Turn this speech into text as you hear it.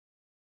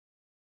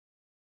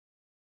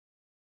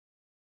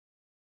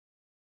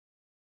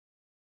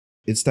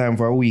It's time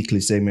for a weekly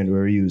segment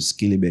where we use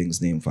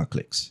Skillibeng's name for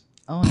clicks.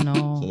 Oh no.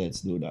 So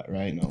let's do that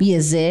right now.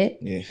 Is it?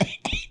 Yeah.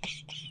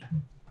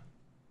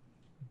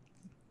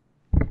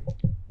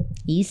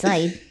 East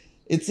side.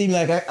 It seemed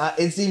like I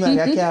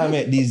can't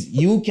make these.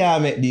 You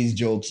can't make these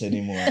jokes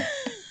anymore.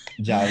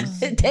 Jobs.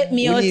 Take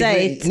me out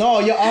tight. No,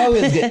 you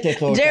always get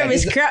take out.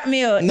 Jervis, crap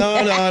me out.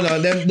 No.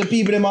 The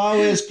people them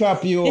always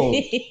crap you out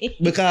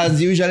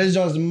because usually it's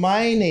just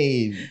my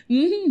name.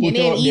 Mm-hmm. Your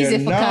name easy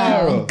for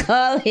Naro.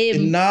 Call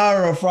him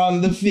Naro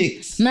from the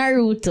fix.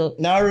 Naruto.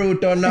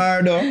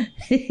 Nardo.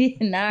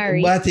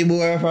 Nari. Batty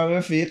boy from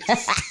the fix.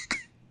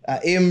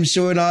 Him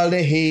showing all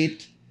the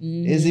hate.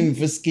 Is him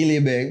for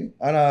Skillibeng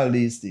and all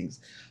these things.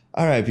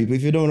 All right, people,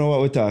 if you don't know what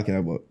we're talking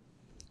about.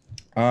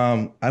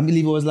 I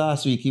believe it was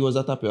last week. He was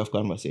a topic of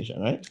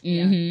conversation, right?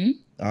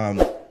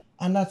 Mm-hmm.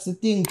 And that's the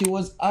thing. It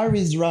was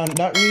Ari's rant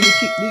that really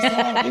kicked this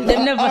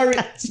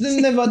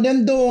off.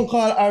 Them don't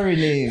call Ari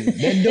name.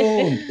 They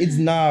don't. It's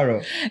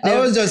Naro. I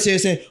was just here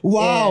saying,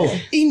 wow,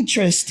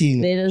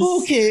 interesting.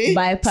 Okay,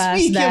 bypass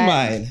speak that. your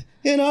mind.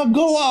 You know,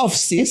 go off,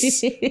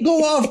 sis. Go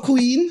off,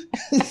 queen.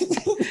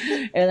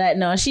 You're like,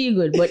 no, she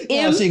good. But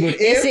him, she good.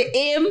 Is it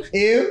him?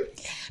 Him?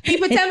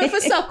 People tell me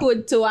for suck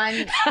good too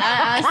and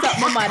I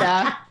suck my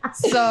mother.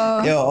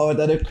 So yo, out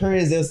of the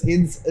craziest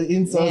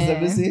insults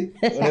ever seen.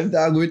 What I'm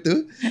talking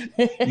to?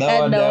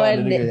 No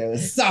one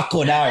suck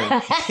good, Ari.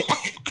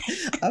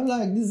 I'm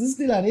like, this is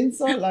still an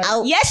insult. Like,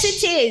 yes,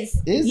 it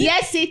is.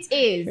 Yes, it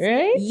is.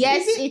 Right?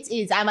 Yes, it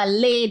is. I'm a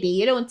lady.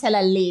 You don't tell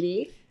a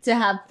lady to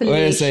have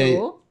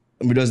fellatio.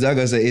 Because they're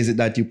gonna say, is it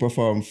that you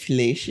perform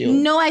fellatio?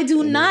 No, I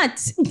do not.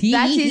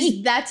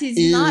 That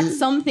is not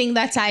something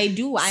that I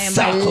do. I am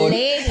a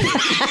lady.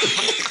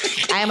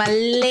 I am a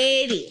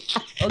lady.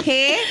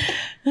 Okay?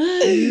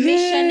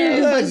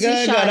 Missionary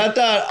position. I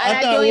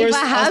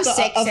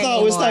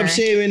thought we stopped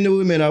shaming the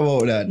women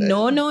about that.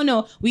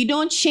 No. We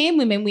don't shame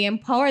women. We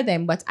empower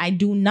them, but I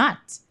do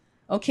not.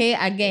 Okay?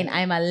 Again,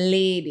 I'm a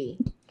lady.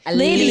 A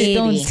lady.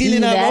 Don't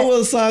Skilling a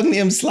whole song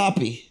named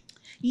Slappy.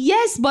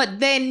 Yes, but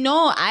then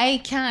no, I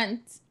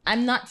can't.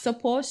 I'm not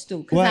supposed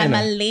to because I'm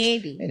a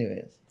lady.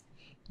 Anyways.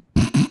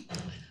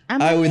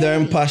 I with her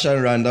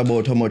impassioned rant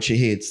about how much she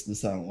hates the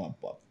song Wap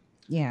Wap.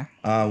 Yeah.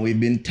 We've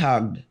been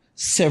tagged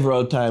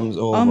several times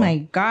over. Oh my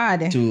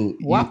God. To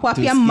Wap Wap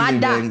your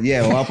mother.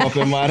 Yeah, Wap Wap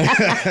your mother.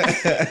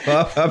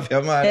 Wap Wap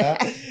your mother.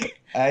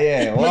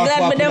 Yeah. Wap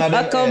Wap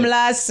never come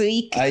last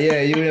week.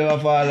 Yeah, you never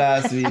fall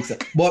last week. So.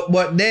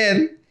 But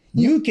then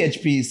you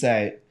catch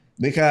P-side.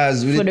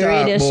 Because we for the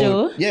radio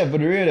show? Yeah, for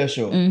the radio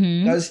show.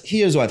 Because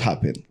here's what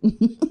happened.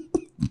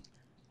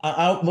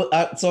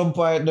 At some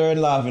point, they're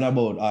laughing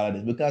about all of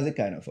this because it's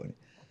kind of funny.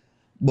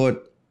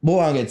 But I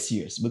want to get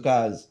serious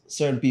because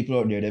certain people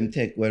out there, them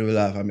take when we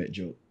laugh and make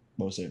joke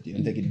about certain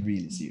things, they take it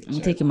really serious. I'm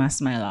taking my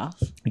smile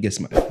off. I get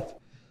smile off.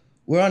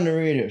 We're on the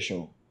radio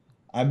show.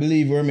 I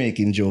believe we're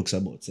making jokes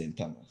about St.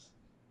 Thomas.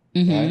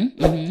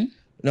 Right?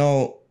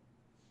 Now,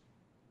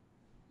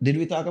 did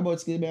we talk about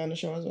Skillibeng on the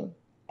show as well?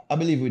 I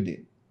believe we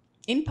did.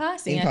 In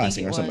passing, or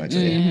something like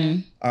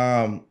that.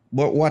 Yeah.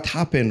 But what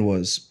happened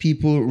was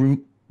people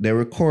they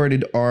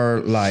recorded our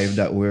live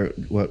that we're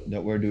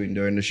doing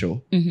during the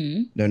show,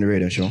 during the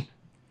radio show.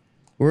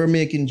 We were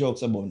making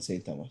jokes about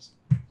St. Thomas.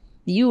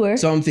 You were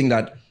something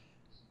that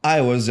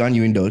I was, and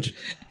you indulge.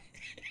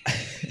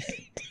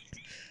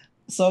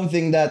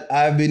 Something that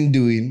I've been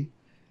doing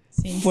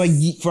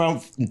from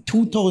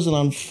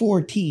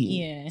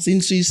 2014,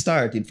 since we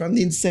started, from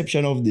the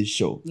inception of this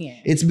show.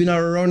 It's been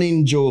a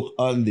running joke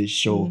on this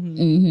show.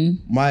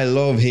 My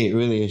love-hate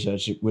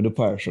relationship with the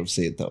parish of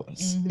St.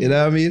 Thomas. You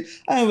know what I mean?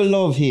 I have a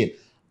love-hate.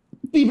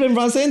 People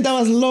from St.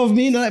 Thomas love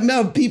me. Like, me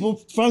have people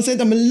from St.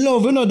 Thomas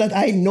love, that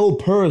I know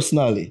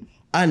personally.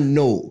 I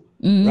know,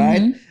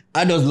 right?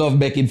 I just love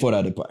making fun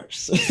of the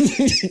parish.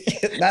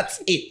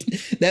 That's it.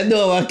 Them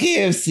know about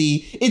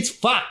KFC. It's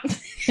fact.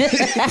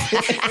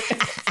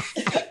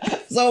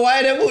 So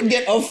why they would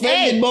get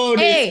offended about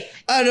it?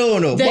 I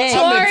don't know. The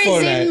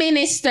tourism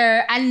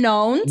minister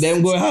announced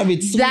them go have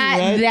it soon,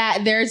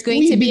 that there's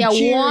going to be a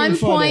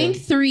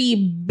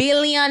 $1.3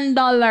 billion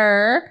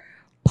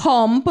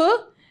pump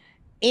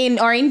in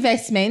our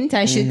investment,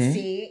 I should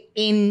say,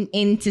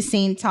 into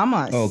St.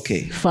 Thomas.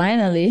 Okay.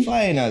 Finally.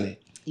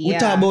 We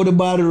talk about the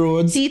bad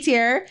roads. See it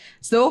here.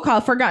 So the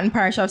so-called forgotten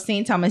parish of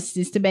St. Thomas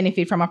is to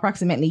benefit from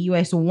approximately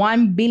US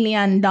 $1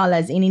 billion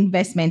in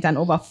investment and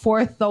over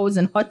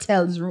 4,000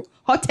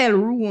 hotel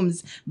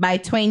rooms by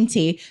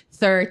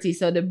 2030.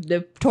 So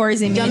the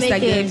tourism minister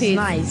gave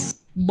his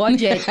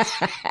budget.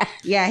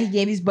 He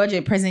gave his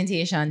budget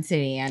presentation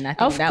today, and I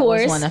think that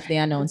was one of the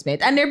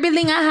announcements. And they're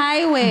building a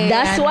highway.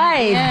 That's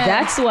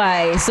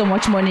why so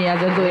much money are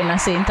going to go in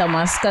St.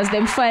 Thomas, because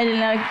them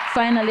finally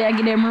I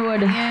give them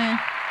road. Yeah.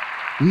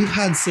 We've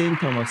had St.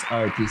 Thomas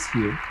artists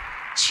here.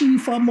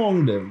 Chief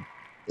among them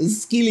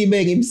is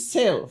Skillibeng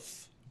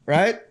himself,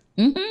 right?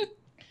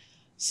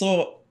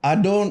 So I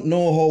don't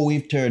know how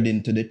we've turned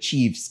into the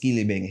chief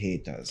Skillibeng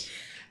haters.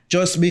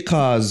 just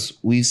because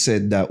we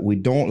said that we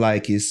don't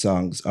like his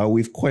songs, or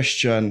we've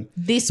questioned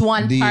this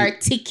one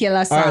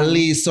particular song, or at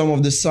least some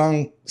of the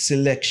song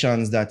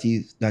selections that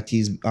he's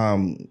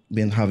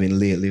been having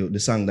lately, the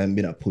song that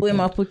been put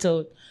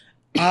out.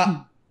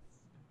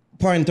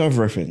 Point of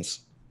reference.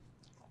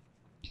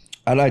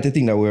 I like to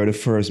think that we're the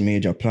first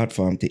major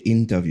platform to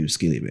interview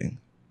Skillibeng.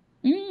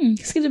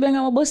 Skillibeng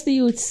are bust the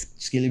youths.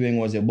 Skillibeng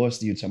was a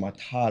bust youth from a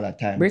taller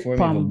time. Brick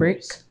palm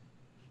brick.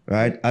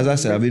 Right? As I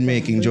said, I've been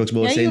making jokes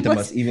about St.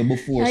 Thomas even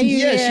before.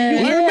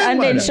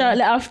 And then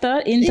shortly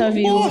after,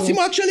 interview. Him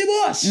actually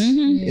boss.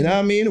 You know what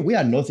I mean? We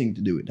had nothing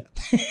to do with that.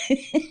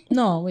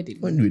 No, we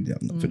didn't. We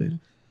didn't. Not for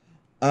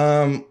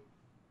that.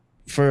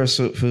 First,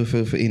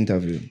 for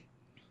interview,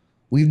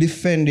 we've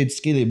defended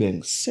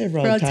Skillibeng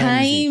several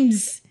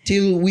times.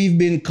 Till we've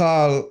been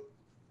called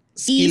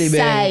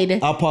Skillibeng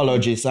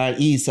apologists on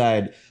East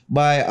Side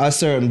by a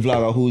certain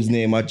vlogger whose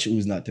name I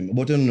choose not to,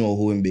 but I don't know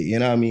who him be. You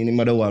know what I mean? Him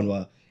the one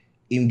where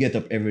him get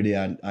up every day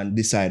and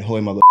decide how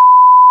him a go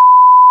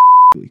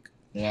week.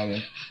 You know what I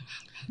mean?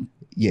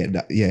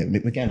 Yeah,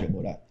 we can't talk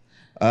about that.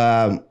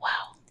 Wow.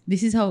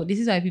 This is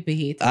why people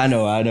hate us. I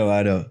know.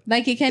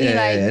 Like you can't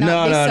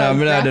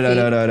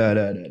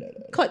No.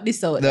 Cut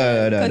this out.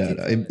 No.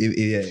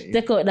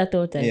 Take out that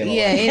out.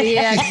 Yeah,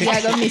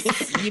 you're gonna miss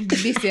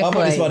your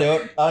point. This for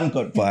the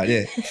uncut part,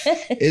 yeah.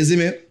 You see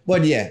me?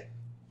 But yeah,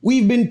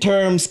 we've been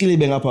termed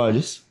Skillibeng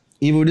apologists.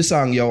 Even with the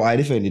song, I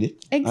defended it.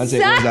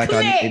 Exactly. And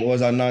said it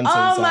was a nonsense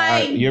song. Oh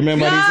my you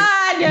remember God.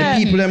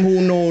 The people them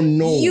who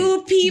know.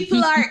 You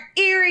people are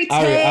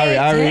irritated.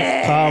 Ari,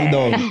 calm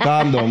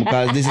down,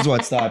 because this is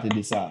what started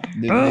this song.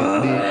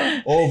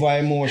 The over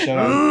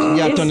emotional.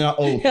 You're turning out.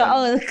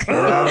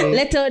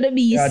 Let out the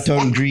beast. You're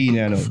turning green,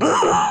 you know.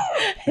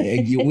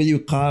 Will you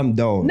calm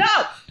down? No,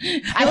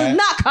 I will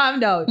not calm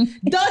down.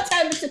 Don't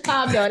tell me to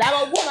calm down. I'm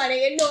a woman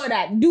and you know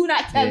that. Do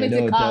not tell me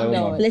to calm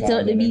down. Let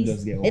out the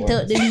beast. Let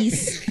out the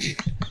beast.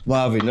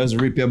 Marvin, just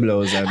rip your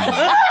blouse.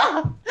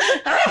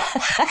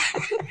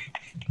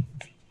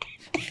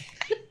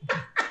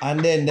 And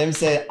then them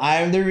say,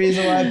 I'm the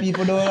reason why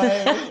people don't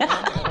like me.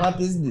 What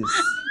is this?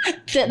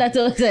 Take that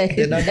out there.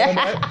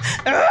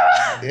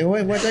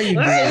 What are you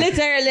doing?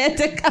 Literally,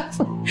 take off.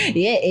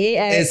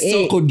 It's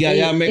so good, girl.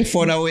 You make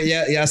fun of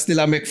it. You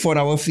still make fun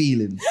of our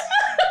feelings.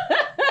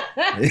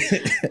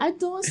 I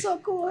don't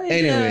suck away.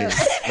 Anyways.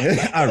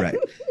 All right.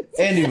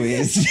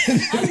 Anyways.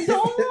 I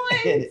don't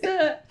want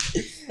to.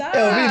 Stop.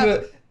 Yo,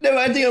 people,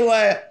 I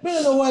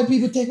don't know why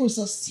people take us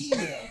so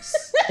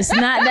serious. It's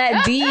not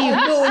that deep.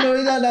 No,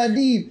 it's not that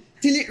deep.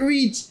 Till it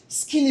reached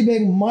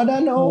Skillibeng's mother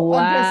now.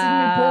 Addressing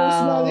me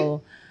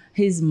personally.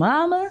 His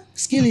mama?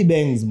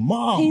 Skillibeng's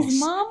mom.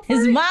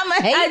 His mama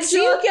hates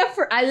you.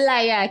 I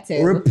lie at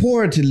him.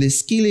 Reportedly,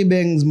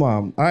 Skillibeng's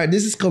mom. All right,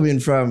 this is coming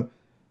from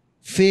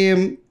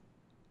Fame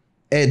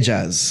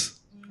Edgers.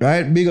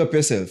 Right? Big up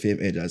yourself, Fame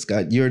Edgers.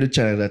 God, you're the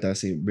channel that I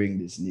say bring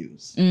this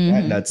news.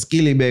 Right? That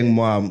Skillibeng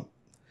mom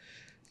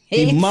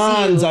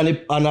demands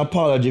an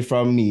apology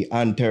from me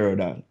and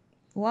Terodan.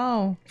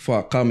 Wow.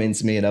 For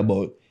comments made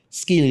about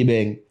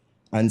Skillibeng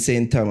and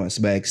St. Thomas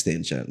by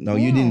extension. Now,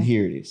 you didn't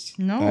hear this.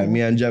 No.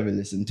 Me and Javi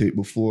listened to it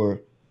before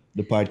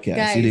the podcast.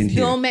 Guys, you didn't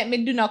hear don't make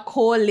me do not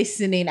call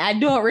listening. I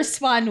don't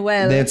respond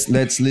well. Let's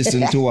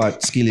listen to what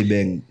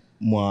Skillibeng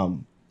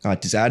mom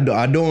had to say. I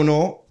don't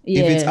know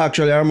if it's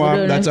actually her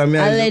mom. That's a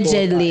man.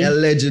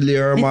 Allegedly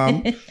her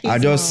mom. I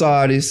just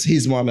saw this.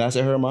 His mom. I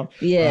said her mom.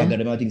 Yeah. I got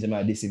them things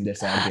about this in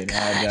this again.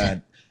 Oh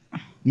God.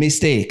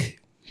 Mistake.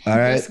 All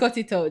right. Just cut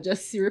it out.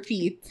 Just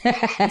repeat.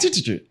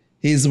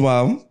 His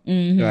mom,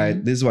 right?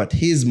 This is what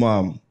his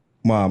mom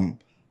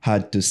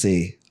had to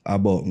say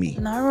about me.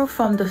 Naro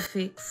from The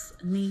Fix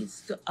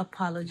needs to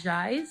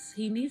apologize.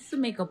 He needs to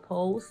make a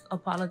post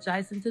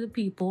apologizing to the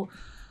people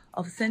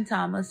of St.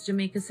 Thomas,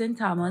 Jamaica St.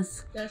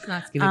 Thomas. That's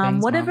not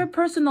Skillibeng's whatever mom.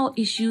 Personal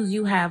issues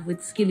you have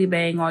with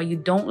Skillibeng, or you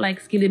don't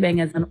like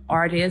Skillibeng as an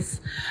artist,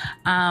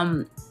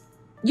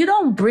 you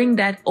don't bring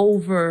that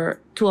over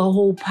to a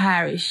whole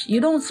parish. You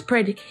don't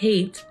spread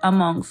hate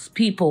amongst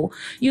people.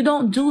 You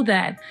don't do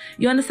that.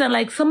 You understand?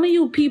 Like, some of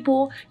you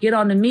people get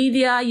on the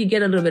media, you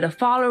get a little bit of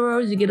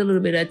followers, you get a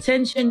little bit of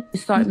attention, you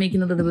start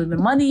making a little bit of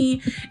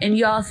money, and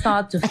y'all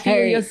start to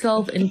fear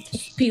yourself and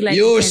feel like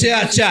you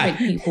can't respect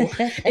people.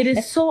 It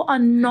is so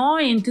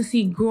annoying to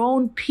see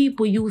grown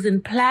people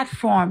using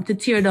platform to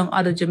tear down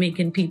other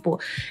Jamaican people.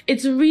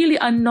 It's really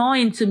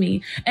annoying to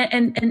me.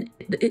 And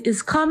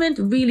his comment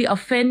really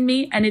offend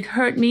me, and it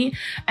hurt me.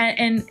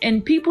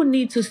 And people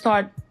need to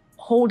start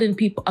holding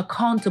people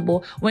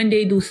accountable when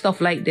they do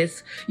stuff like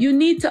this. You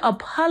need to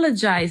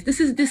apologize. This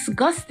is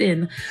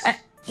disgusting.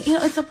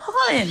 It's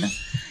appalling.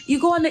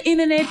 You go on the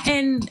internet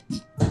and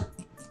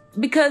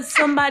because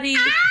somebody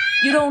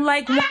you don't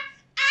like.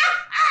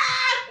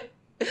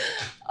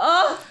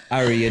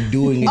 Ari, you're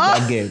doing it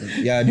again.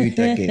 Yeah, do it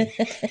again.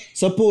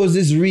 Suppose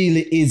this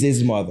really is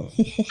his mother.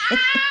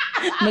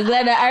 I'm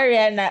glad that Ari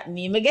and not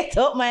me. I get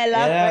up my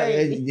lap.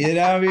 You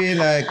know what I mean?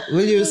 Like,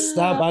 will you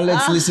stop and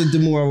let's listen to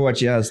more of what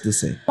she has to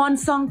say? One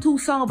song, two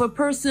song of a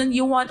person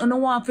you want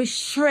to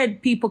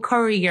shred people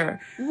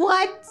career.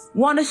 What?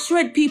 Want to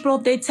shred people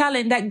of their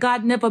talent that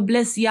God never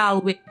blessed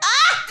y'all with.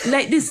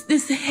 Like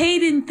this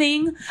hating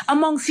thing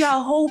amongst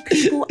y'all whole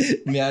people.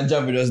 Me and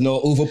Javi does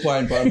no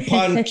overpoint but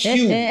Pan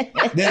Q,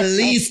 the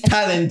least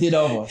talented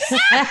of us.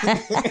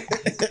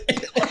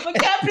 We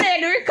can't play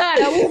the record.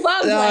 Move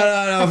on.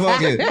 No,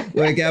 fuck it.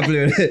 We can't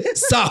play it.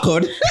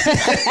 Suckered.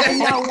 And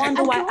y'all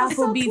wonder why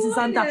Afrobeats is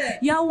on top.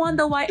 Y'all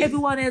wonder why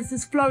everyone else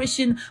is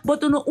flourishing,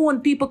 but on the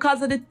own people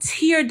because of the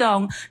tear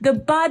down, the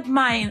bad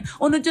mind,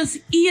 on the just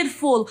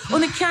hateful, on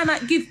the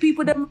cannot give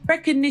people the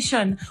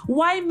recognition.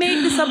 Why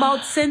make this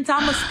about St.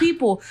 Thomas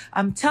people?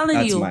 I'm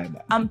telling you,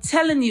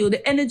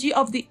 the energy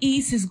of the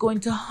East is going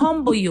to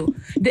humble you.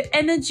 The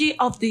energy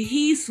of the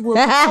East will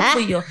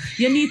humble you.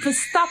 You need to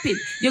stop it.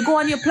 You go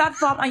on your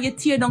platform and you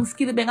tear down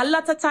Skillibeng. A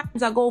lot of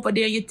times I go over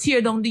there, you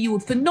tear down the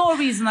youth for no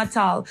reason at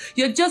all.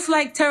 You're just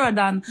like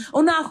Terradan.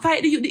 Oh, now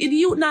fight the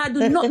youth now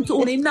do nothing to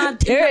only not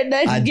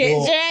Terradan get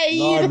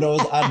Lord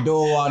knows I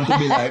don't want to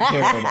be like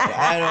Terradan.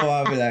 I don't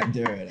want to be like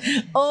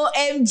Terradan.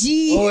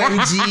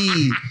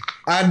 OMG.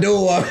 I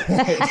don't want to be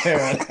like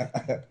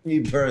Terradan. Me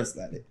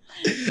personally.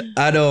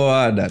 I don't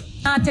want that.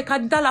 I take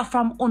 $1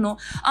 from Uno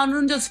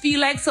and just feel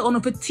like so Uno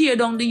for tear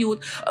down the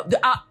youth.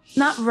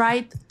 Not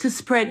right to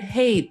spread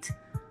hate.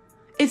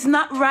 It's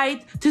not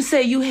right to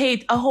say you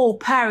hate a whole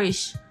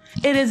parish.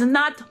 It is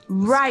not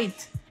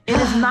right. It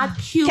is not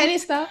cute. Can you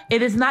stop?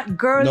 It is not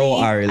girly. No,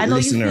 Ari, I know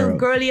you feel up.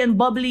 girly and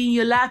bubbly and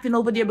you're laughing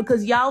over there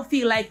because y'all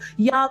feel like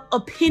y'all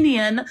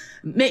opinion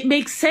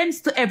makes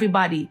sense to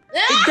everybody.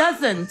 It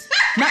doesn't.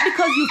 Not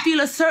because you feel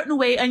a certain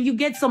way and you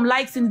get some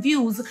likes and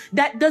views,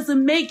 that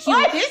doesn't make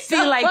you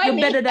feel like you're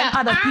better than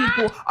other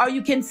people. Or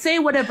you can say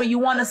whatever you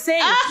want to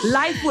say.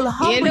 Life will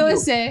humble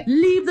you.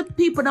 Leave the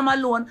people them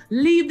alone.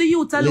 Leave the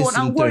youth alone.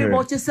 Listen and worry to her.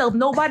 about yourself.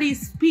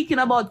 Nobody's speaking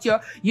about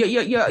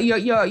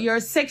your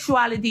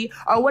sexuality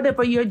or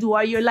whatever you do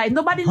or your life.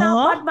 Nobody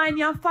now bad mind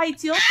you and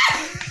fight you.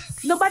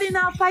 Nobody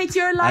now fight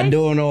your life. I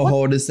don't know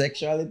how the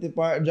sexuality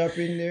part drop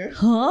in there.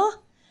 Huh?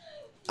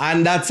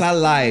 And that's a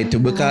lie too,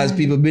 because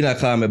people been a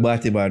call me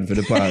Batty Man for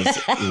the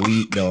past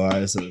week now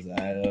or so.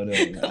 I don't know.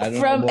 I don't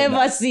From know ever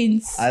that.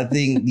 since. I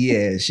think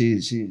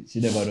she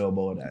never know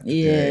about that.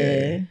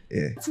 Yeah.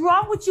 What's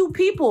wrong with you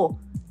people?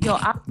 Yo,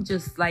 I'm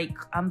just like,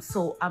 I'm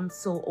so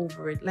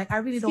over it. Like, I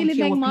really don't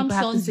care what people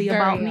have to say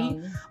about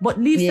me. But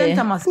leave St.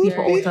 Thomas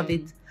people out of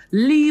it.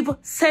 Leave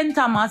St.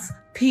 Thomas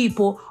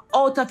people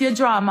out of your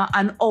drama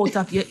and out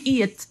of your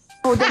eat.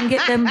 Oh, then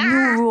get them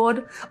new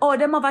road. Oh,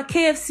 them have a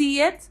KFC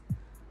yet?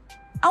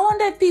 I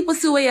wonder if people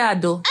see what you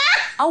do.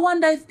 I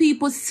wonder if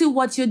people see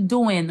what you're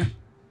doing.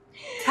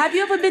 Have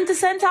you ever been to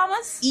St.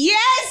 Thomas?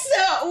 Yes,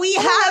 we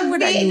have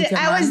been.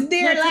 I was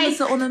there like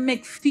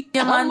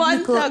a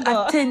month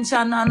ago.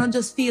 Attention and I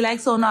just feel like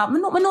so now. I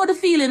know the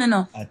feeling, you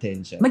know.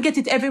 Attention. I get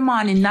it every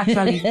morning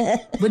naturally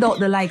without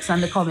the likes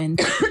and the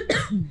comments.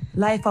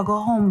 Life I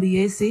go home,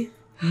 you see.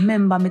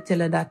 Remember me tell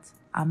her that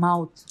I'm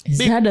out. Is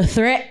that a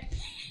threat?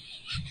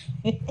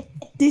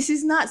 This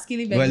is not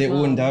Skillibeng. Well, it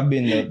wouldn't have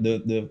been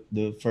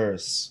the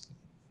first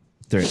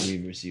threat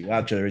we've received. We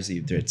actually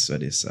received threats for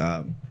this.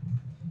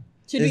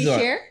 Should we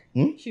share?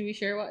 Should we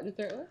share what the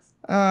threat was?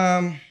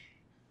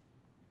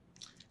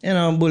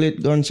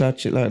 Bullet, gunshot,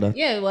 shit like that.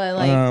 Yeah, well,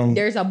 like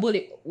there's a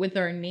bullet with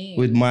her name.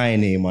 With my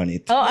name on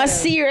it. Oh, a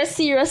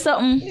serious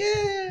something.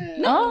 Yeah.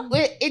 No,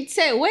 it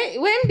said,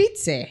 when did it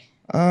say?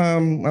 I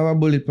have a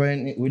bullet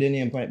point with the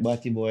name point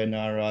Batty Boy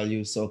Naro. I'll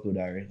use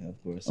Sokudari,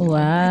 of course. Wow.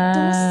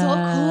 That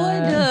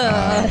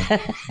was so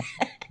good.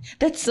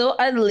 That's so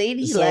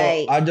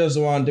unladylike. So I just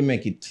want to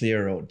make it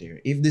clear out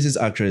there. If this is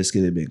actually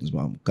Skillibeng's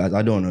mom, because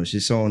I don't know, she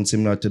sounds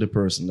similar to the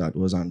person that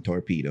was on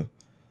Torpedo.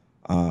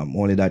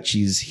 Only that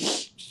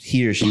she's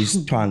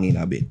twanging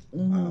a bit.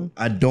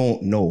 I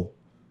don't know.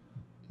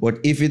 But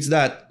if it's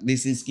that,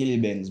 this is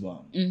Skillibeng's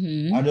mom.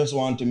 I just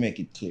want to make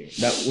it clear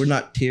that we're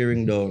not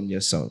tearing down your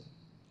son.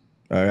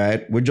 All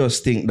right? We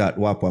just think that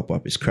wap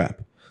is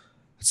crap.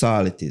 That's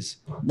all it is.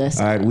 That's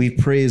all right. We've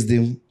praised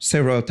him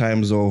several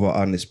times over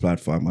on this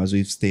platform, as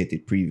we've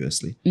stated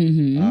previously.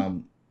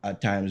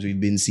 At times we've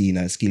been seen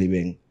as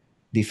Skillibeng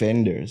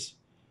defenders,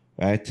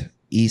 right?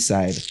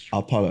 Eastside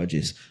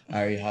apologies.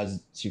 Ari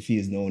she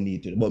feels no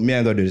need to. But me,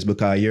 I'm gonna do this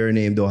because your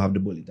name don't have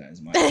the bullet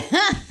times, man.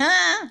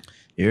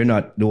 You're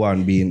not the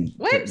one being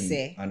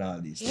and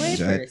all these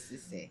things, right?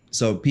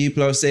 So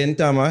people of St.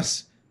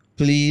 Thomas,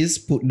 please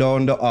put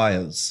down the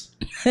oils.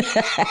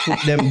 Put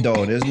them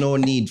down. There's no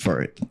need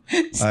for it.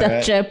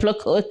 Stop trying to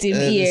pluck out him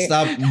ear.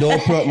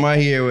 Don't pluck my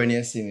hair when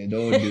you see me.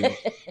 Don't do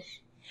it.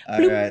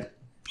 All right.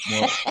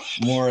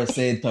 More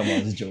St.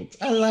 Thomas jokes.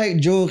 I like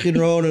joking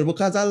around it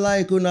because I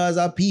like when as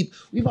a peep.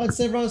 We've had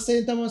several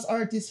St. Thomas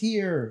artists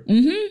here.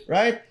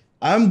 Right?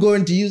 I'm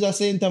going to use a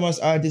St. Thomas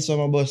artist for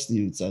my bus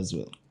youths as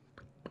well.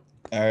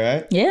 All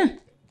right? Yeah.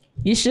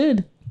 You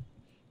should.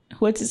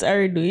 What is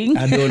Ari doing?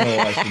 I don't know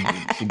what she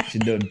did. She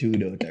done too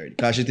though already.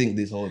 Because she think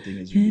this whole thing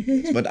is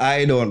ridiculous. But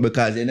I don't,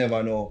 because you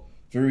never know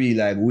for real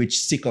like which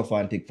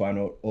sycophantic fan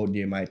out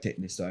there might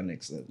take this to the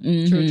next level.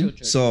 True.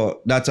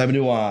 So that's why I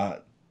do want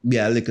to be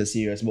a little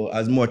serious about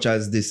as much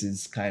as this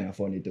is kind of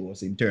funny to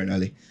us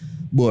internally.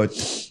 But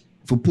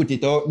if we put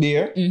it out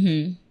there,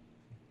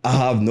 I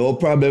have no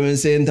problem in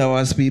saying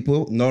Thomas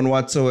people, none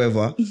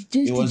whatsoever.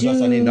 It was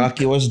just an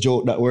innocuous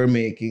joke that we're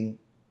making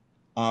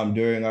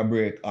during a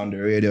break on the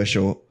radio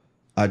show.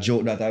 A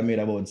joke that I made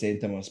about St.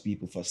 Thomas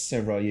people for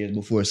several years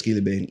before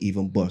Skillibeng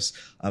even bust.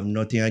 I have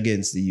nothing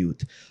against the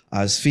youth.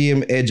 As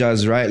Fame Edge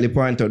has rightly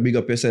pointed out, big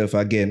up yourself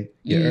again.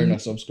 You earn a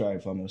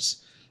subscribe from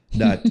us.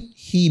 That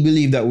he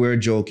believed that we're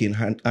joking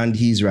and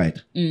he's right.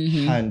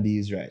 And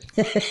he's right.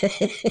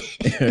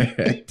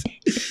 Right.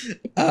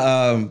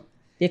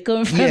 They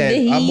come from the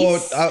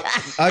east. About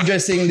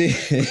addressing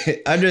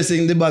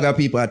the bag of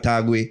people at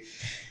Tagwe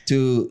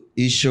to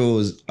his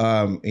shows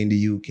in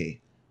the UK.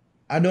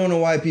 I don't know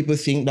why people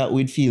think that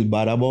we'd feel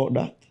bad about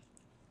that.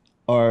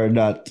 Or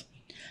that...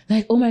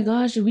 Like, oh my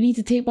gosh, we need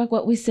to take back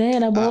what we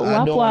said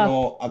about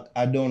Wap Wap.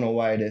 I don't know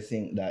why they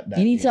think that.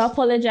 You need to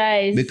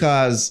apologize.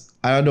 Because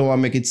I don't want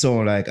to make it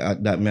sound like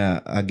that me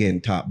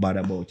again talk bad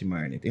about him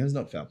or anything. It's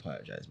not for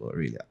apologize, but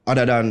really.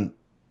 Other than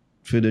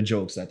for the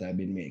jokes that I've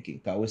been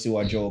making. Because we see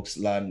what jokes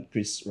land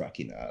Chris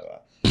Rock in.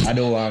 I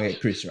don't want to get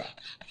Chris Rock.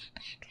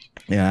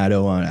 Yeah, I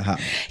don't want to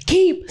happen.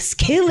 Keep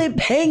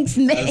Skillibeng's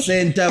name.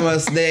 St.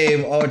 Thomas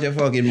name out your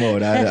fucking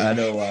mouth. I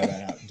don't want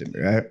that happen to me,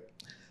 right?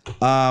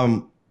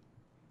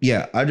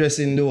 Yeah,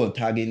 addressing the whole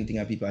tagging thing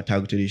that people are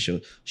tagged to this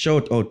show.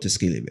 Shout out to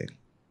Skillibeng.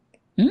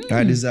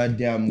 Right, this is a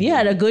damn You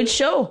had a good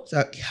show.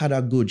 He had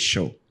a good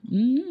show.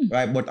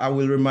 Right, but I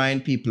will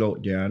remind people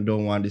out there, and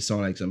don't want this to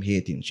sound like some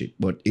hating shit,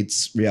 but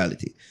it's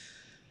reality.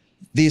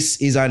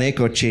 This is an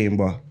echo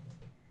chamber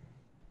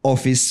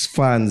of his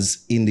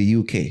fans in the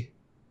UK.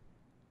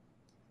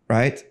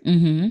 Right?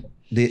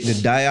 The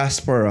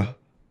diaspora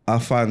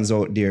of fans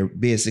out there,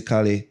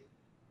 basically,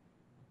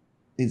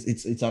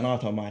 it's an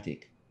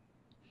automatic.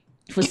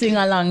 For sing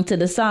along to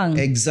the song.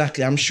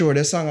 Exactly. I'm sure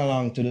they sang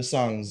along to the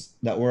songs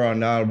that were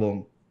on the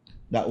album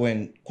that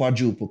went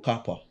quadruple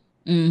copper.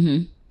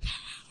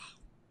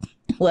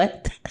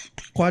 What?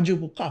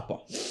 Quadruple copper.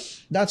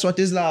 That's what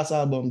his last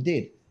album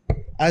did.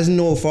 As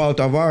no fault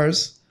of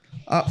ours.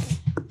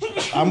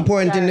 I'm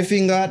pointing the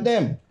finger at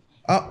them.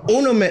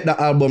 Uno met the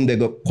album they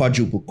got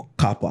quadruple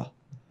copper.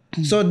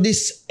 So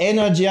this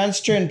energy and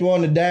strength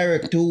want to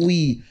direct to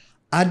we.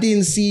 I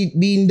didn't see it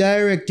being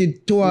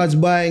directed towards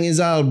buying his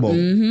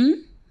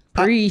album.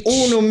 Preach.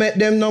 Uno met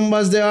them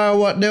numbers they are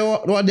what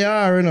they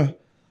are, you know.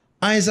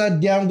 And it's a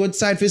damn good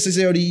side for to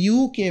say how the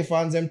UK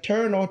fans them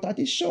turn out at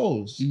his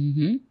shows.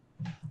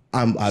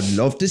 I'd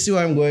love to see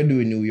what I'm going to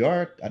do in New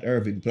York at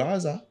Irving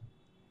Plaza.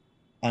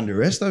 And the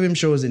rest of him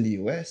shows in the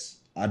US.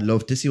 I'd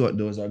love to see what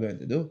those are going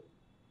to do.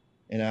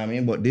 You know what I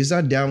mean? But this is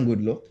a damn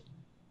good look.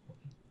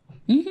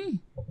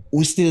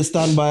 We still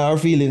stand by our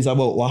feelings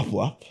about Wap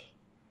Wap.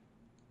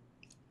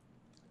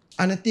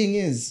 And the thing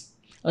is,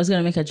 I was going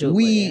to make a joke.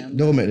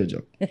 Don't make the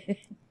joke.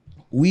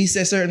 We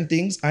say certain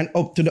things and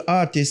up to the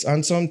artist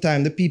and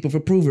sometimes the people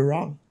for prove it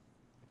wrong.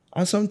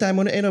 And sometimes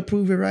when they end up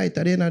prove it right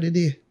at the end of the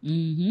day.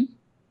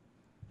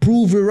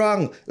 Prove it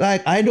wrong.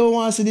 Like, I don't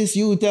want to see this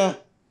youth.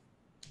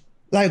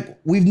 Like,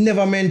 we've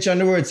never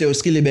mentioned the word say,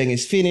 Skillibeng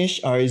is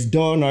finished or is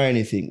done or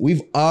anything.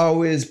 We've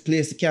always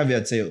placed the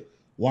caveat say,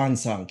 one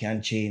song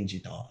can change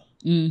it all.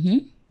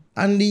 And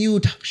the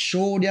youth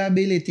show the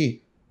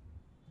ability.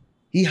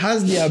 He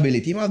has the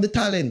ability. He has the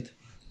talent.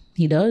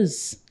 He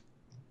does.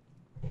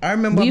 I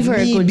remember me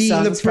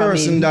being the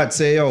person that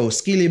say, yo,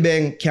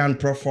 Skillibeng can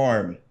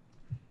perform.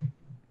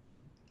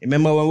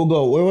 Remember when we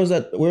go, where was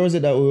it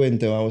that we went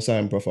to and we saw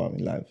him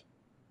performing live?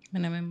 I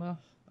remember.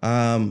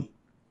 I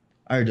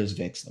just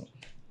vexed now.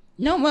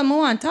 No, but I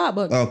want to talk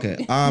about.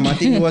 Okay. I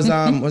think it was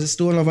it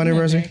Stone Love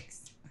anniversary?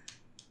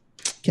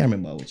 Can't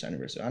remember which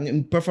anniversary. And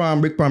he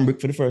performed Brick Pan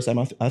Brick for the first time,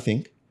 I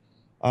think.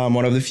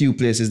 One of the few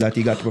places that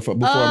he got to perform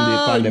before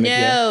the pandemic.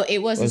 No,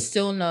 it wasn't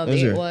Stone Love.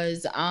 It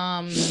was the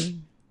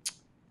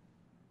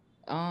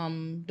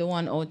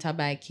one out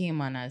by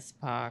Caymanas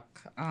Park.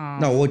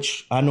 No,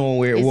 which I know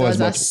where it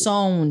was. It was a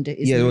sound.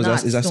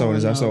 It's a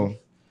sound.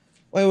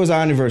 Well, it was an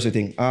anniversary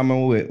thing.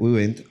 We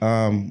went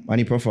and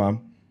he performed.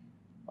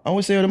 And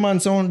we say the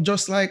man sound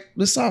just like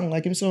the song,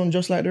 like him sound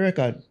just like the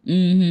record.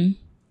 Isn't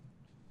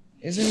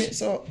it?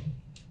 So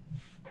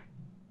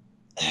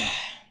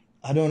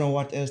I don't know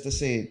what else to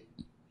say.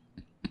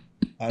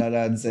 Other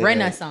than say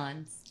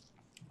Renaissance.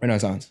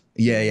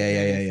 Yeah.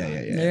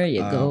 There you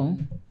go.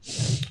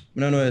 I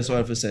don't know what else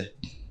to say.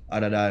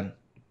 Other than,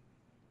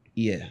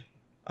 yeah.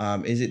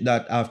 Is it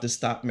that I have to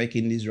stop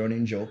making these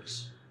running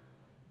jokes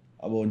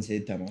about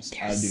St. Thomas?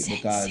 I'll do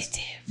it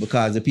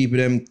because the people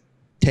them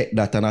take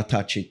that and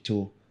attach it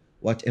to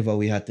whatever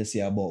we had to say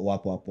about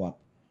Wap Wap Wap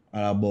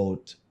and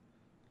about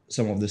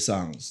some of the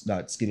songs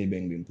that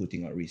Skillibeng been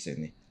putting out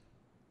recently.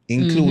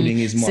 including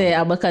his mom.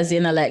 Say, because,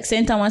 like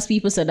St. Thomas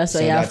people, so that's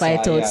why you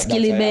fight out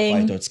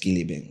Skillibeng. Fight out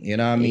Skillibeng. You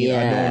know what I mean? Yeah.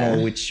 I don't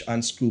know which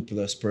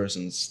unscrupulous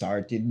person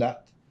started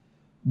that.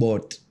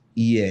 But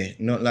yeah,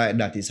 not like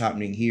that is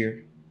happening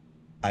here.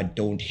 I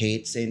don't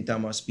hate St.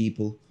 Thomas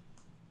people.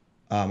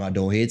 I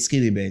don't hate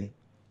Skillibeng.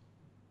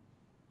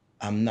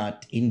 I'm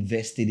not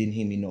invested in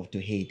him enough to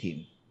hate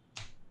him.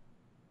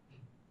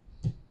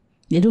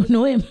 You don't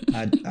know him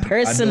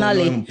personally. I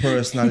don't know him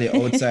personally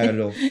outside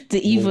of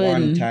the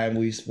one time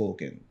we've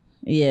spoken.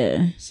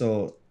 Yeah.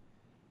 So,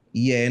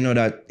 yeah, you know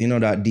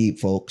that deep,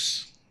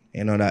 folks.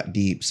 You know that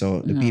deep.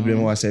 So the people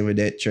who are saying with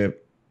that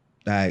trip,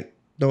 like,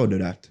 don't do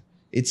that.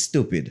 It's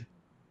stupid.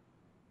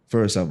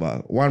 First of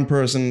all, one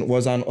person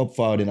was on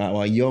upforwarding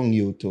our young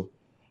youth too.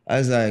 I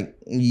was like,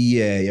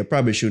 yeah, you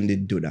probably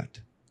shouldn't do that.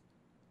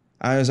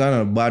 I was on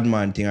a bad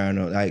man thing. I don't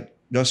know, like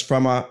just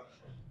from a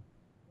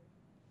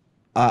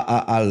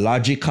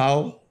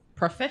logical,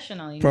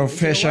 professional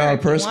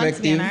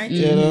perspective,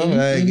 you know,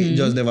 like it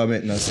just never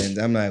made no sense.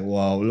 I'm like,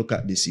 wow, look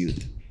at this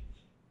youth.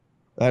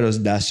 I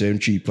just dash them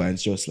 3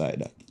 points just like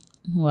that.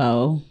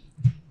 Wow.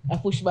 I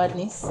push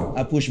badness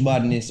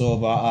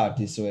over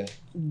artists where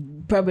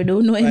probably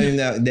don't know him. I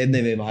mean, they've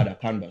never even had a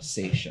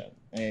conversation.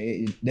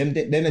 Them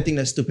the thing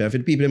that's stupid. For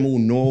the people who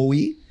know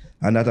we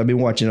and that have been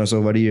watching us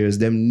over the years,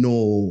 them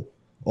know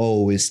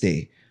how we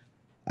stay.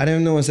 I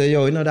don't know and say,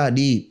 yo, you're not that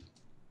deep.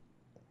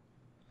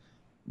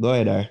 Go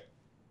ahead, there.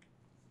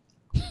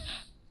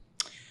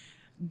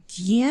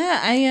 Yeah,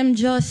 I am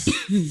just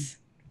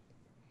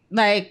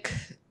like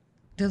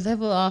the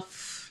level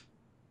of.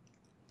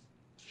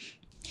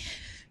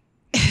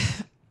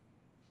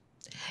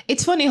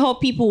 It's funny how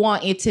people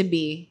want it to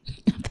be.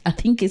 I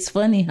think it's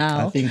funny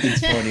how. Yeah,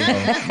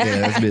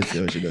 that's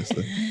basically what she does.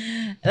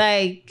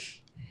 Like,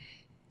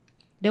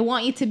 they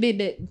want it to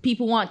be,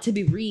 people want to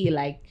be real.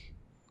 Like,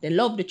 they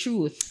love the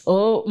truth.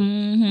 Oh,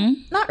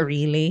 Not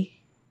really.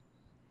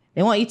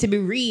 They want you to be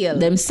real.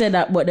 Them said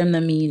that, but them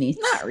don't mean it.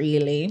 Not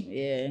really.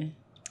 Yeah.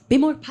 Be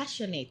more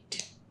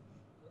passionate.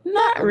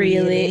 Not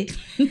really.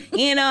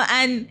 You know,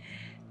 and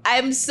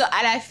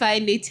I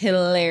find it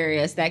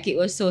hilarious. Like, it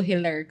was so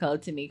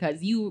hilarical to me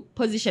because you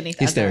position it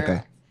hysterical.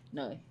 As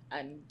no,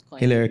 I'm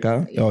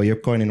hilarical. Yeah. Oh, you're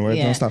coining words.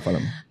 Yeah. Don't stop for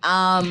them.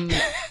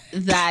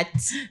 That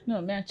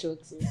No, man,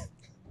 jokes.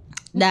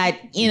 that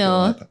you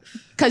know,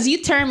 because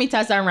you term it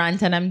as a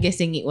rant, and I'm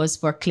guessing it was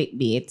for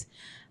clickbait,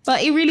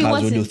 but it really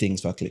wasn't. We do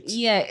things for clicks.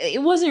 Yeah,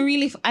 it wasn't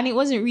really, and it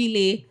wasn't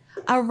really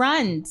a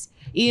rant.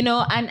 You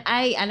know, and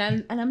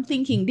I'm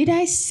thinking, did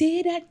I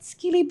say that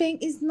Skillibeng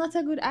is not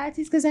a good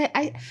artist? Because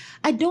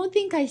I don't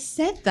think I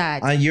said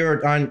that. And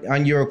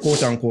your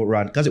quote unquote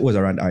rant, because it was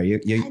a rant.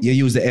 You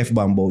used the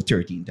F-bomb about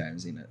 13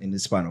 times in the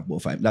span of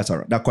about 5. That's a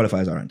rant. That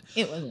qualifies a rant.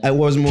 It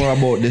was more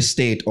about the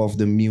state of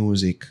the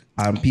music,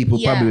 and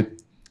people probably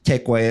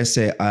take what you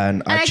say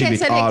and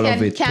attribute all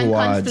of it can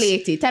towards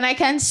conflate it, and I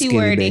can see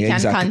where they can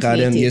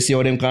conflate it. You see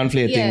how them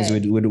conflate things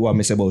with what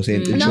I say about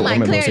saying. No,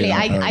 man, clearly,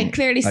 I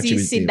clearly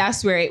see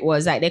that's where it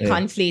was. Like, they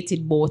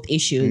conflated both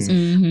issues.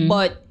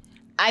 But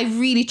I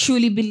really,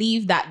 truly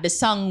believe that the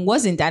song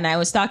wasn't. And I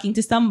was talking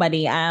to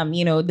somebody,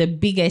 you know, the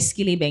biggest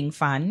Skillibeng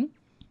fan,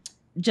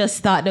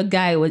 just thought the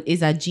guy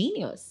is a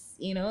genius.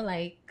 You know,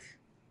 like,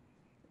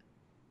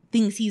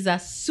 thinks he's a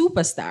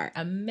superstar,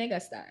 a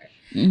megastar.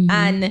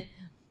 And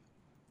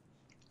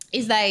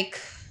it's like,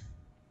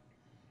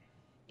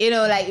 you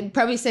know, like,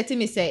 probably said to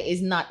me, say,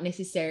 is not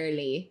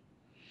necessarily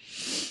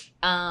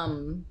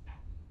the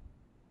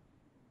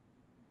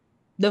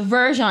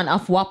version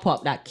of Wap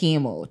Wap that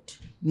came out.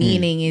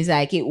 Meaning is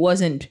like, it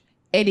wasn't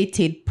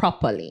edited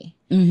properly.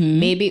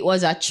 Maybe it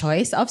was a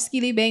choice of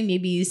Skillibeng.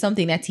 Maybe it's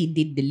something that he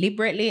did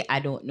deliberately. I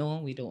don't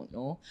know. We don't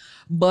know.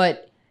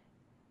 But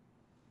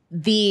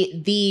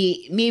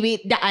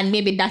maybe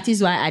that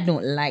is why I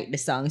don't like the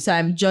song. So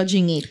I'm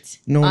judging it.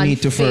 No unfairly.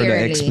 need to further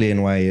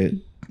explain why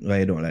you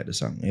don't like the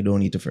song. You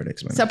don't need to further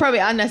explain. So probably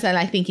understand,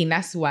 like, thinking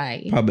that's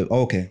why. Probably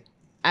okay.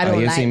 I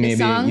don't like the maybe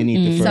song. You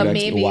need to further so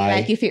maybe why.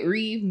 like if it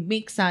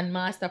remix and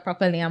master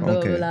properly and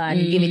blah blah blah and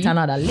give it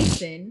another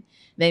listen,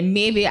 then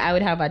maybe I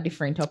would have a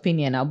different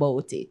opinion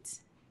about it.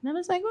 And I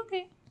was like,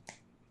 okay,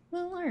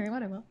 well, all right,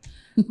 whatever.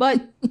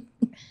 But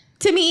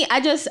to me, I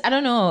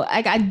don't know.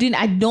 Like, I did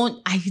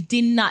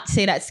not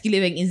say that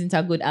Skillibeng isn't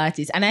a good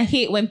artist. And I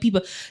hate when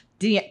people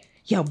do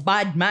your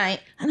bad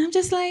mind. And I'm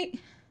just like,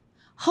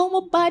 how am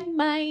I bad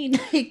mind?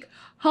 Like,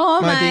 how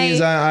am I? My thing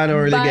is, I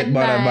don't really get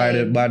bothered by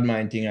the bad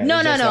mind thing.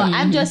 No.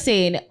 I'm just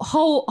saying,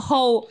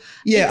 how.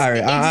 Yeah, all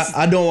right.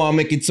 I don't want to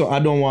make it so. I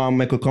don't want to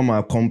make it come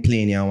out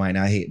complaining and whine.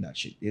 I hate that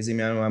shit. You see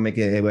me? I don't want to make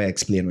it ever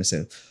explain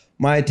myself.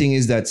 My thing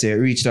is that, say,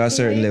 reach to a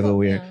certain level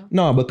where...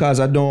 No, because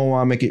I don't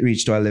want to make it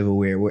reach to a level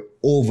where we're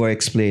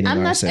over-explaining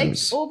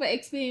ourselves. I'm not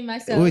over-explaining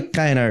myself. We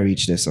kind of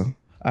reach this, so... All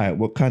right,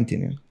 we'll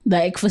continue.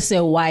 Like, for say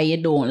why you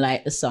don't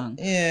like the song.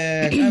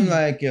 Yeah, I'm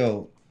like,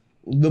 yo,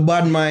 the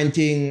bad mind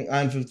thing,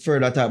 and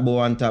further talk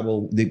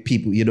about the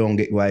people, you don't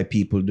get why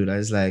people do that.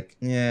 It's like,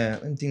 yeah,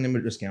 I think them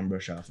just can't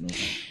brush off now.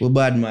 With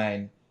bad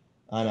mind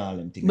and all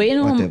them things. But you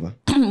know, whatever.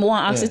 I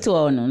want to ask you too,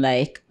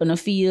 like, I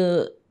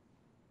feel...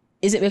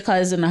 is it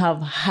because you don't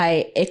have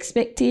high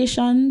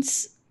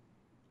expectations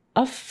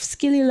of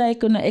Skilly?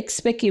 Like, you don't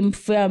expect him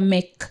to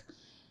make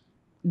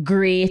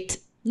great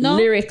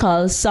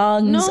lyrical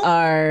songs?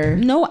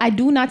 No, I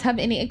do not have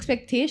any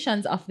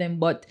expectations of them,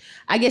 but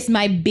I guess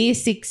my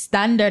basic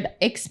standard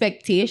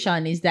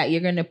expectation is that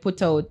you're gonna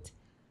put out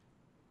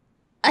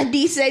a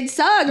decent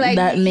song. Like,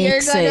 that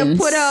makes you're gonna sense.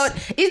 put out,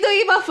 it don't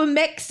even have to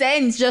make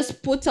sense,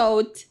 just put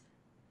out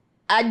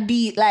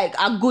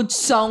a good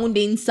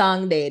sounding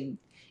song. Then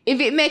if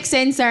it makes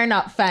sense or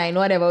not, fine,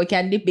 whatever, we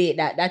can debate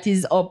that. That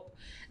is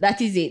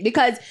it.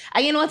 Because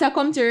you know what I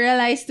come to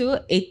realize too?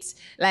 It's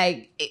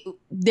like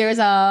there's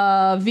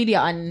a video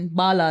on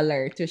Ball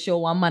Alert to show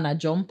one man a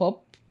jump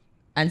up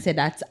and say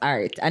that's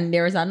art. And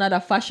there's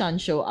another fashion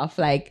show of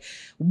like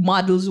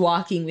models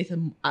walking with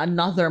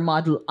another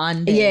model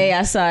on them. Yeah,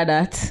 I saw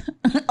that.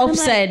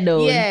 Upside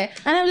down. Yeah.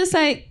 And I'm just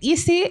like, you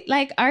see,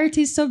 like, art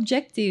is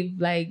subjective.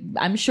 Like,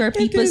 I'm sure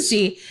people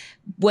say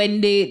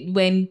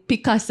when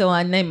Picasso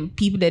and them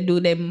people that do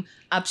them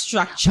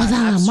abstract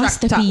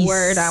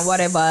word and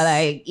whatever,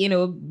 like, you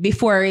know,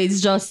 before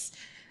it's just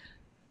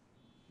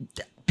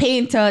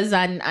painters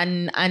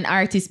and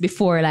artists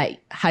before, like,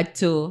 had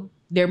to,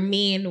 their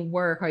main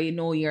work, or, you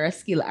know, you're a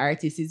skilled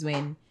artist is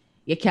when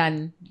you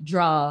can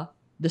draw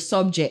the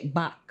subject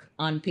back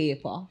on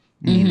paper.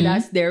 Maybe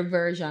that's their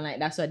version, like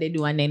that's what they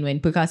do. And then when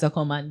Picasso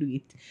come and do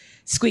it,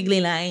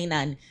 squiggly line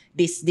and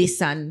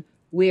this and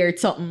weird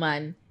something,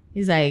 man,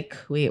 he's like,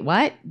 wait,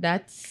 what?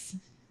 That's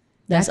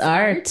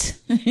art.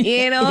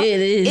 You know, it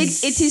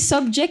is. It is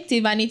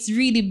subjective, and it's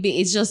really big.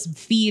 It's just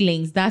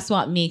feelings. That's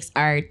what makes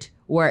art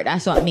work.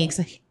 That's what makes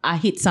a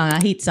hit song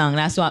a hit song.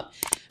 That's what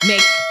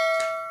make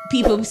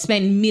people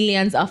spend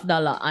millions of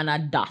dollars on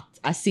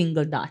a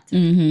single dot,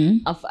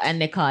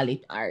 and they call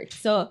it art.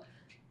 So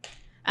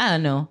I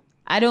don't know.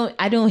 I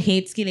don't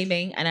hate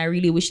Skillibeng, and I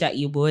really wish that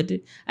you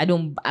would.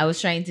 I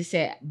was trying to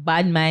say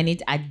bad mind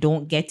it. I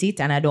don't get it,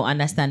 and I don't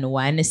understand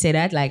why I say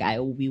that. Like,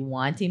 we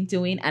want him to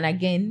win. And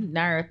again,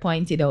 Naro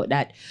pointed out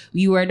that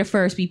we were the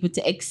first people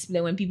to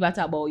explain when people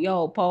talk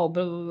about Paul,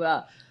 blah blah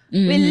blah.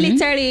 We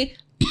literally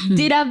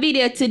did a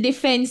video to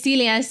defend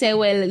Skilly and say,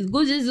 well,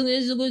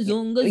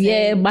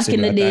 yeah, back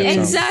in the day,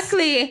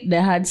 exactly, they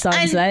had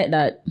songs like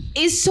that.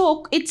 It's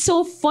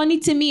so funny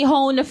to me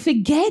how I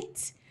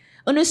forget.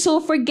 Una so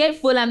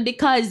forgetful, and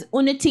because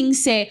una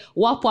things say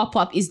Wap Wap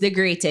Wap is the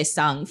greatest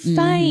song.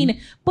 Fine.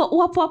 But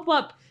Wap Wap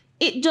Wap,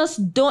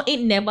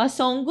 it never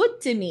sound good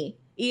to me.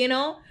 You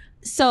know?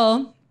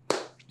 So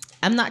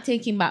I'm not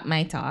taking back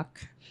my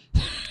talk.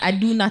 I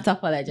do not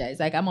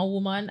apologize. Like, I'm a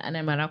woman and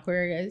I'm an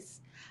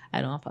Aquarius.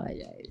 I don't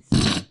apologize.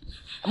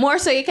 More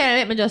so, you kind of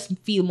let me just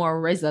feel more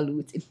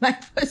resolute in my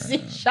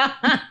position.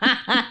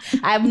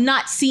 I've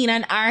not seen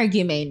an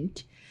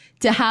argument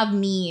to have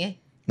me.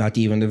 Not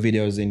even the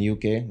videos in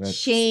UK that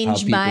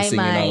change have my people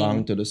singing mind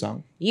along to the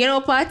song. You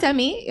know, part of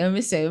me, let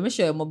me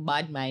show you my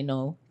bad mind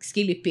now.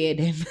 Skilly paid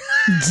them.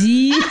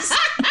 Jeez.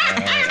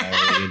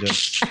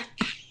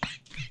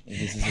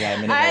 This is why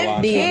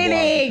I'm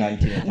kidding.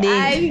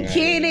 I'm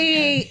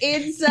kidding.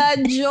 It's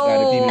a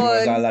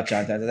joke.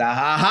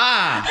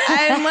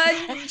 I'm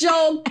a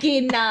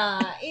joking now.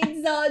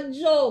 It's a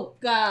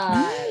joke.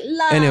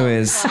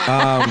 Anyways,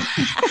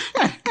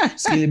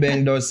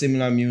 Skillibeng does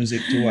similar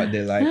music to what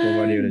they like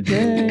over there.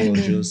 The whole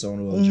drill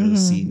sound, the whole drill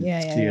scene.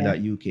 It's clear that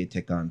UK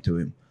take on to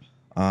him.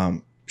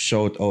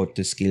 Shout out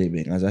to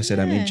Skillibeng. As I said,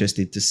 I'm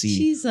interested to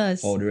see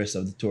how the rest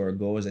of the tour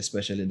goes,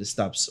 especially the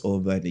stops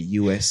over in the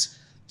US.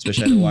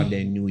 Especially the one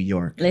there in New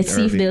York. Let's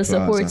see if they'll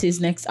support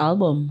his next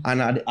album.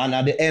 And at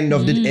the end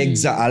of the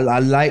exam, I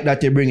like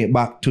that they bring it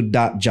back to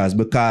that jazz,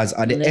 because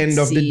at the end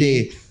of the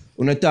day,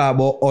 when you talk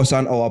about us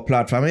and our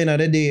platform, at the end of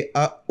the day,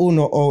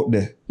 uno out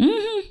there,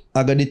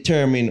 I gotta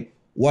determine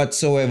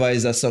whatsoever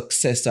is a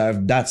success, or if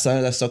that's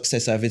not a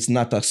success, or if it's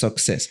not a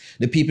success.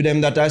 The people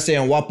them that are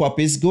saying Wap Wap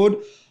is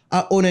good,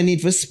 I only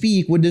need to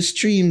speak with the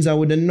streams and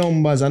with the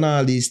numbers and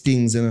all these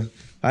things, you know.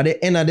 At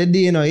the end of the day,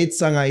 you know, hit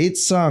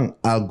song.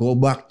 I'll go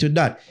back to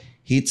that.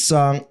 Hit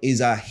song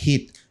is a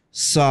hit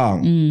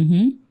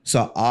song.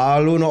 So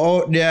all who know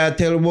out there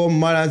tell about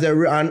man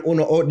and who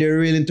know out there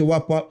really into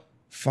Wap Wap,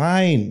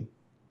 fine.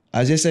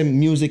 As you say,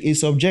 music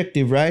is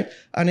subjective, right?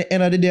 And at the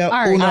end of the day,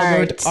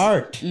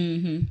 art.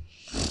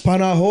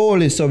 Pan a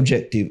whole is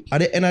subjective. At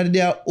the end of the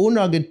day, who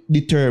not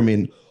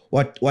determine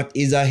what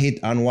is a hit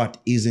and what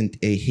isn't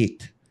a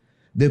hit.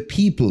 The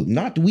people,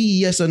 not we,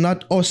 yes, or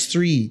not us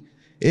three.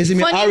 You see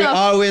me, I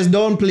always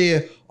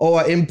downplay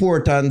our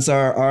importance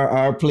or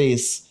our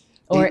place.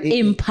 Or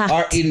impact.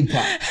 Or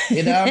impact.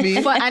 You know what I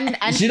mean?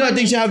 and she don't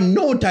think she have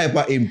no type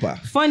of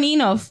impact. Funny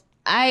enough,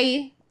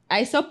 I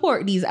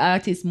support these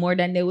artists more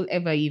than they will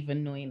ever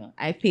even know, you know.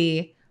 I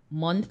pay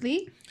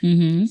monthly.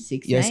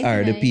 $6.99. Yes,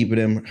 the people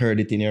them heard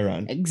it in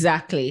Iran.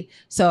 Exactly.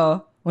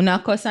 So when I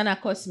cost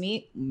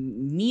me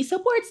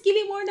support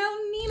Skilly more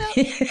than Nina.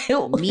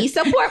 Me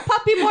support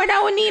Poppy more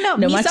than Nina.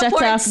 Me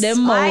support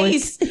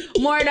Spice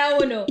more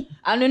than Uno.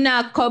 And when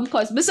I come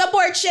cause me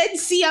support Shed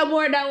Sia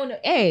more than Uno.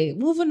 Hey,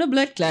 moving the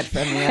blood clot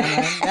from me,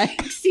 man.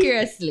 Like,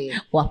 seriously.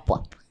 Wap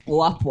Wap.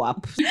 Wap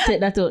wap. Take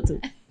that out too.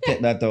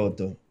 Take that out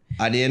too.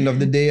 At the end of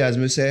the day, as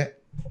me say,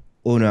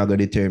 owner are gonna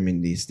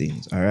determine these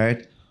things. All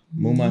right,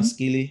 Mama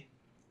Skilly,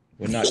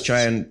 we're not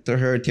trying to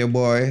hurt your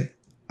boy.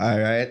 All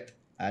right,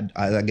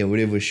 I get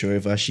whatever sure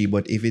if I she,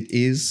 but if it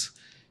is,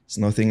 it's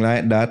nothing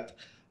like that.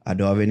 I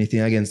don't have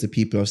anything against the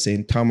people of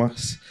St.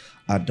 Thomas.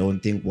 I don't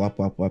think Wap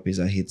Wap Wap is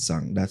a hit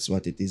song. That's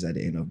what it is at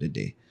the end of the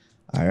day.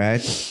 All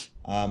right.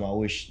 I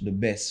wish the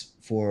best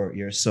for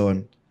your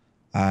son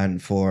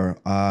and for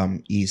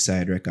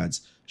Eastside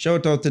Records.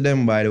 Shout out to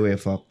them, by the way,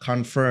 for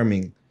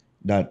confirming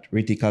that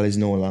Ritical is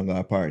no longer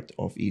a part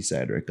of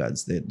Eastside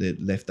Records. They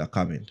left a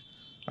comment.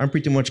 I'm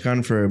pretty much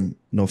confirmed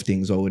enough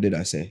things, or what did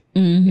I say?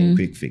 In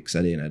Quick Fix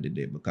at the end of the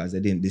day, because they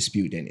didn't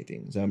dispute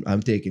anything. So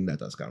I'm taking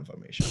that as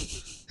confirmation.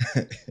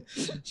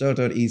 Shout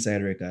out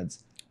Eastside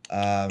Records.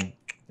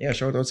 Yeah,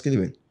 shout out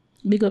Skillibeng.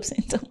 Big up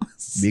St.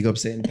 Thomas. Big up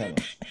St.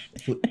 Thomas.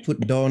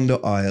 Put down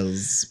the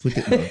oils. Put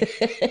it down.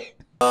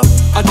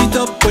 I get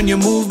up when you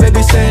move,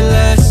 baby, say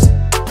less.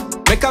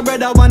 Make a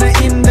brother wanna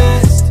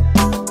invest.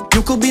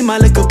 You could be my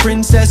little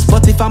princess,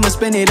 but if I'ma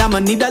spend it, I'ma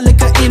need a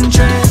little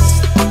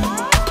interest.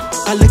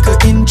 A little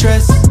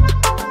interest.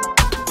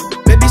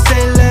 Baby,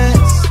 say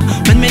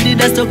less. When me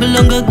did a struggle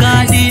longer,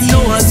 God, he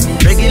knows.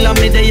 Regular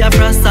me day a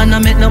frost and I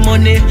make no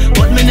money,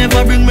 but me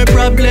never bring me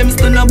problems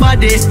to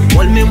nobody.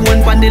 Hold me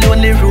one on the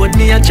lonely road,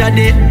 me a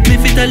chatty. Me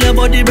fit tell you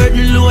about the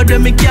burden load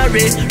when me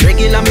carry.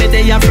 Regular me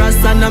day a frost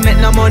and I make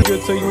no money.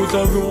 Get to use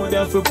a road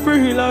that for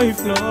free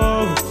life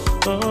now.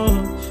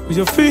 Cause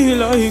you feel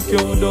like you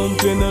don't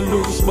play no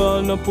loose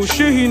ball, no push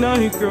it in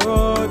a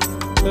crowd.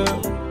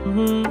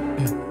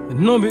 And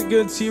no big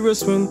get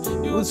serious when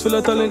youths full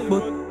of talent,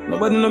 but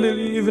nobody no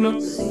believe in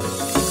us.